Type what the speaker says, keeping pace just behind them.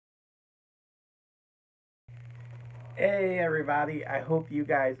Hey everybody, I hope you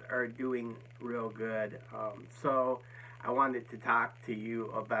guys are doing real good. So I wanted to talk to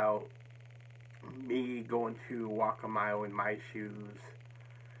you about me going to walk a mile in my shoes.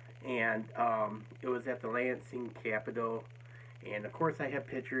 And it was at the Lansing Capitol. And of course I have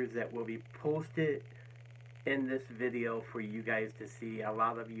pictures that will be posted in this video for you guys to see. A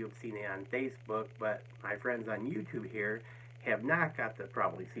lot of you have seen it on Facebook, but my friends on YouTube here have not got to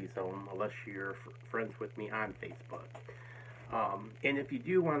probably see some unless you're friends with me on Facebook. And if you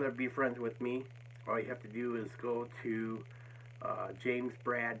do want to be friends with me, all you have to do is go to James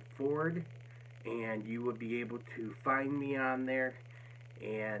Brad Ford, and you will be able to find me on there.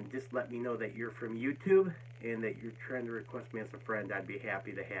 And just let me know that you're from YouTube and that you're trying to request me as a friend. I'd be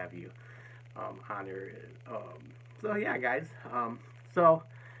happy to have you on there. So yeah, guys. So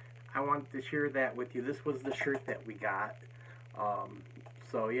I wanted to share that with you. This was the shirt that we got. Um,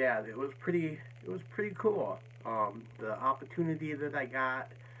 so yeah, it was pretty. It was pretty cool. The opportunity that I got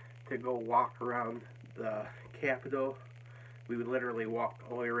to go walk around the Capitol, we would literally walk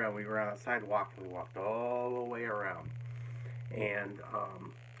all the way around. We were on a sidewalk and we walked all the way around. And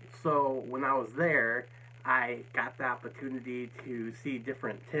so when I was there, I got the opportunity to see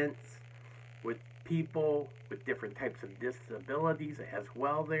different tents with people with different types of disabilities as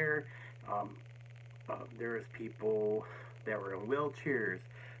well there. Um, there was people that were in wheelchairs.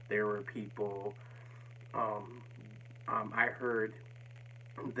 There were people um, I heard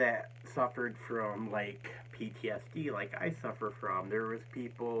that suffered from like PTSD, like I suffer from. There was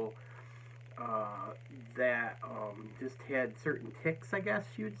people that just had certain tics, I guess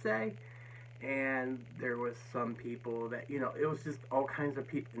you'd say. And there was some people that, it was just all kinds of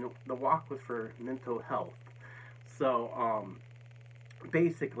people. The walk was for mental health. So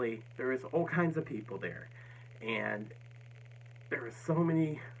basically, there was all kinds of people there. And there were so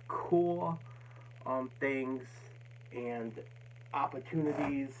many cool things and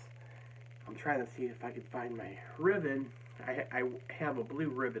opportunities. I'm trying to see if I can find my ribbon. I have a blue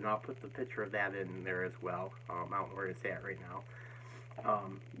ribbon. I'll put the picture of that in there as well. I don't know where it's at right now.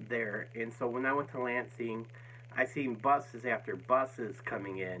 There. And so when I went to Lansing, I seen buses after buses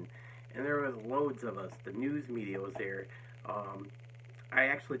coming in, and there was loads of us. The news media was there. Um, I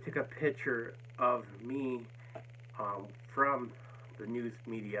actually took a picture of me from the news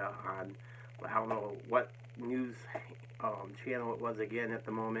media on, I don't know what news channel it was again at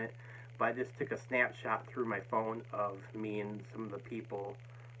the moment, but I just took a snapshot through my phone of me and some of the people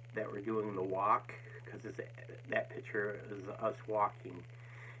that were doing the walk, because that picture is us walking.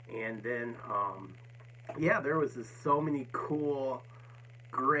 And then, yeah, there was just so many cool,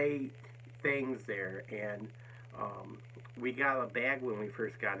 great things there. And we got a bag when we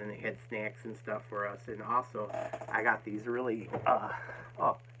first got in. It had snacks and stuff for us. And also, I got these really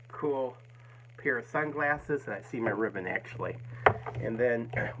cool pair of sunglasses. And I see my ribbon actually. And then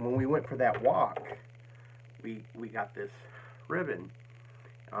when we went for that walk, we got this ribbon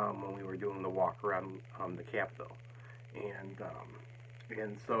when we were doing the walk around the Capitol.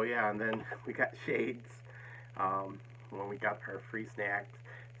 And so yeah, and then we got shades when we got our free snacks.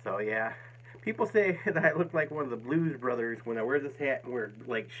 So yeah, people say that I look like one of the Blues Brothers when I wear this hat and wear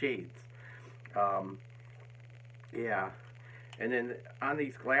like shades. Um, yeah, and then on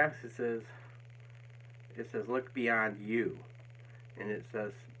these glasses it says look beyond you, and it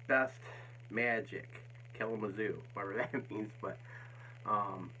says best magic Kalamazoo, whatever that means.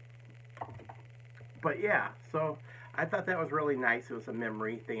 Um, but yeah, so I thought that was really nice. It was a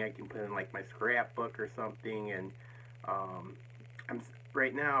memory thing I can put in like my scrapbook or something. And um, I'm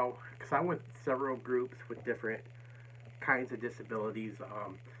right now because I'm with several groups with different kinds of disabilities.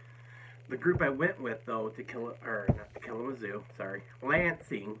 The group I went with though or not to Kalamazoo, sorry,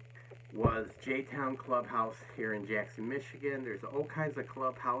 Lansing was J-Town Clubhouse here in Jackson, Michigan. There's all kinds of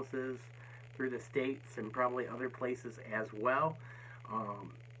clubhouses through the states and probably other places as well.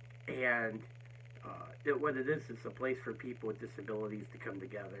 And what it is a place for people with disabilities to come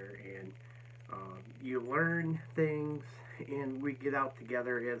together, and you learn things, and we get out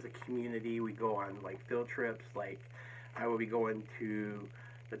together as a community. We go on like field trips. Like I will be going to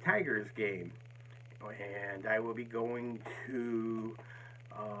the Tigers game, and I will be going to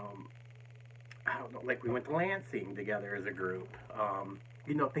I don't know, like we went to Lansing together as a group.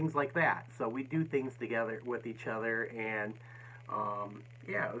 Things like that. So we do things together with each other, and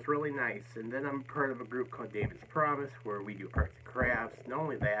yeah, it was really nice. And then I'm part of a group called David's Promise, where we do arts and crafts. Not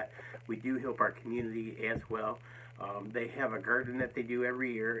only that, we do help our community as well. They have a garden that they do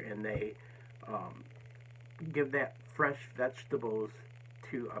every year, and they give that fresh vegetables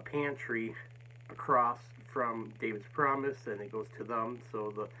to a pantry across from David's Promise, and it goes to them,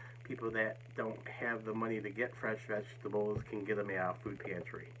 so the people that don't have the money to get fresh vegetables can get them at a food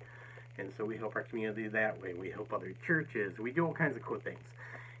pantry. And so we help our community that way. We help other churches. We do all kinds of cool things.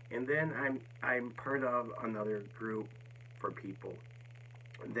 And then I'm part of another group for people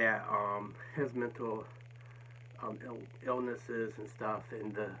that has mental illnesses and stuff.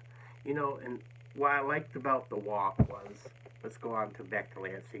 And and what I liked about the walk was, let's go on to back to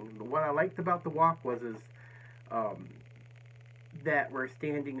Lansing. What I liked about the walk was that we're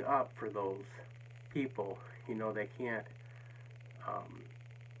standing up for those people, that can't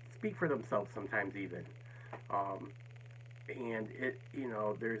speak for themselves sometimes even. And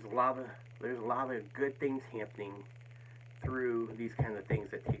there's a lot of good things happening through these kind of things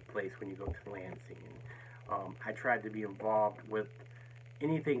that take place when you go to Lansing. And I tried to be involved with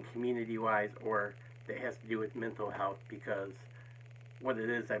anything community-wise or that has to do with mental health, because what it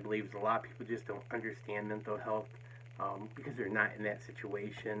is, I believe, is a lot of people just don't understand mental health because they're not in that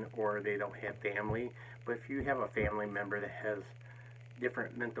situation or they don't have family. But if you have a family member that has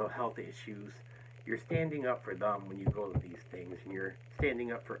different mental health issues, you're standing up for them when you go to these things, and you're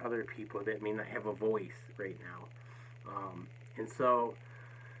standing up for other people that may not have a voice right now. And so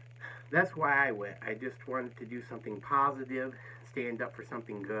that's why I went. I just wanted to do something positive, stand up for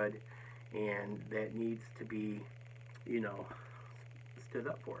something good, and that needs to be, stood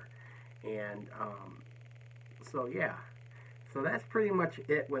up for. And so yeah, so that's pretty much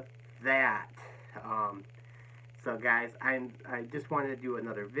it with that. So guys, I just wanted to do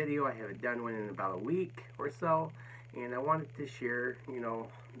another video. I haven't done one in about a week or so, and I wanted to share,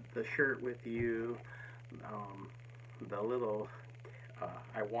 the shirt with you, the little,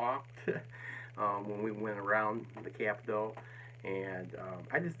 I walked when we went around the Capitol, and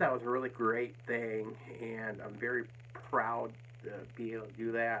I just thought it was a really great thing, and I'm very proud to be able to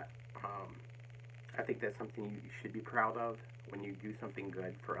do that. I think that's something you should be proud of when you do something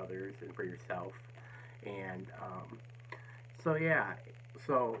good for others and for yourself. And so yeah,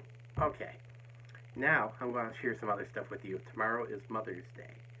 so okay, now I'm going to share some other stuff with you. Tomorrow is Mother's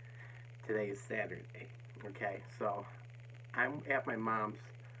Day. Today is Saturday. Okay, so I'm at my mom's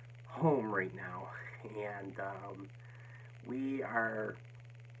home right now, and we are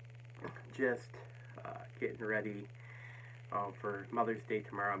just getting ready for Mother's Day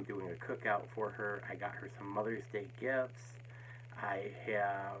tomorrow. I'm doing a cookout for her. I got her some Mother's Day gifts. I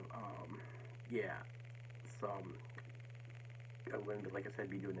have I'm going to, like I said,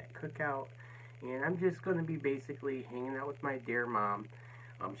 be doing that cookout, and I'm just going to be basically hanging out with my dear mom.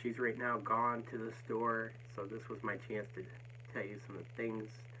 She's right now gone to the store, so this was my chance to tell you some of the things.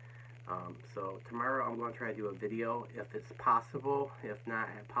 So tomorrow I'm going to try to do a video if it's possible. If not,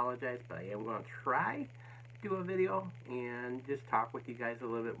 I apologize, but I am going to try to do a video and just talk with you guys a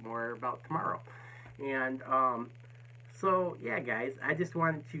little bit more about tomorrow. And so yeah, guys, I just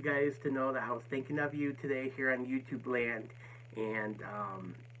wanted you guys to know that I was thinking of you today here on YouTube land, and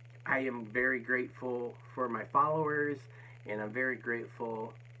I am very grateful for my followers, and I'm very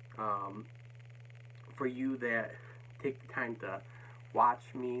grateful for you that take the time to watch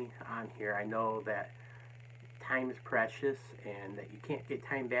me on here. I know that time is precious and that you can't get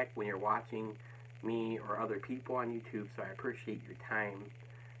time back when you're watching me or other people on YouTube, so I appreciate your time.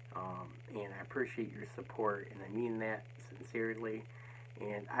 And I appreciate your support, and I mean that sincerely.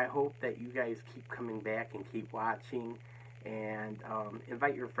 And I hope that you guys keep coming back and keep watching, and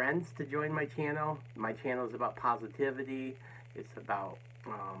invite your friends to join my channel. My channel is about positivity. It's about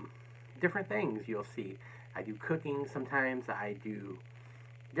different things you'll see. I do cooking sometimes. I do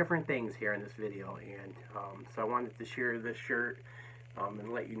different things here in this video, and so I wanted to share this shirt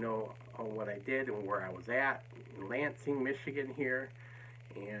and let you know what I did and where I was at in Lansing, Michigan here.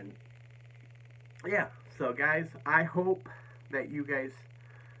 And yeah, so guys, I hope that you guys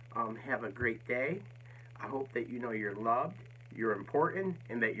have a great day. I hope that you know you're loved, you're important,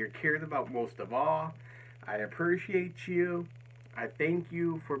 and that you're cared about most of all. I appreciate you. I thank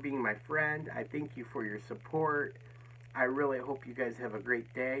you for being my friend. I thank you for your support. I really hope you guys have a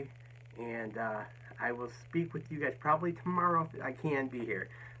great day, and I will speak with you guys probably tomorrow if I can be here.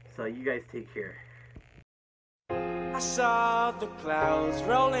 So you guys take care. I saw the clouds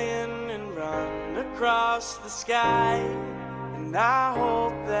roll in and run across the sky, and I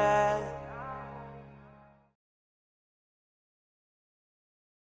hope that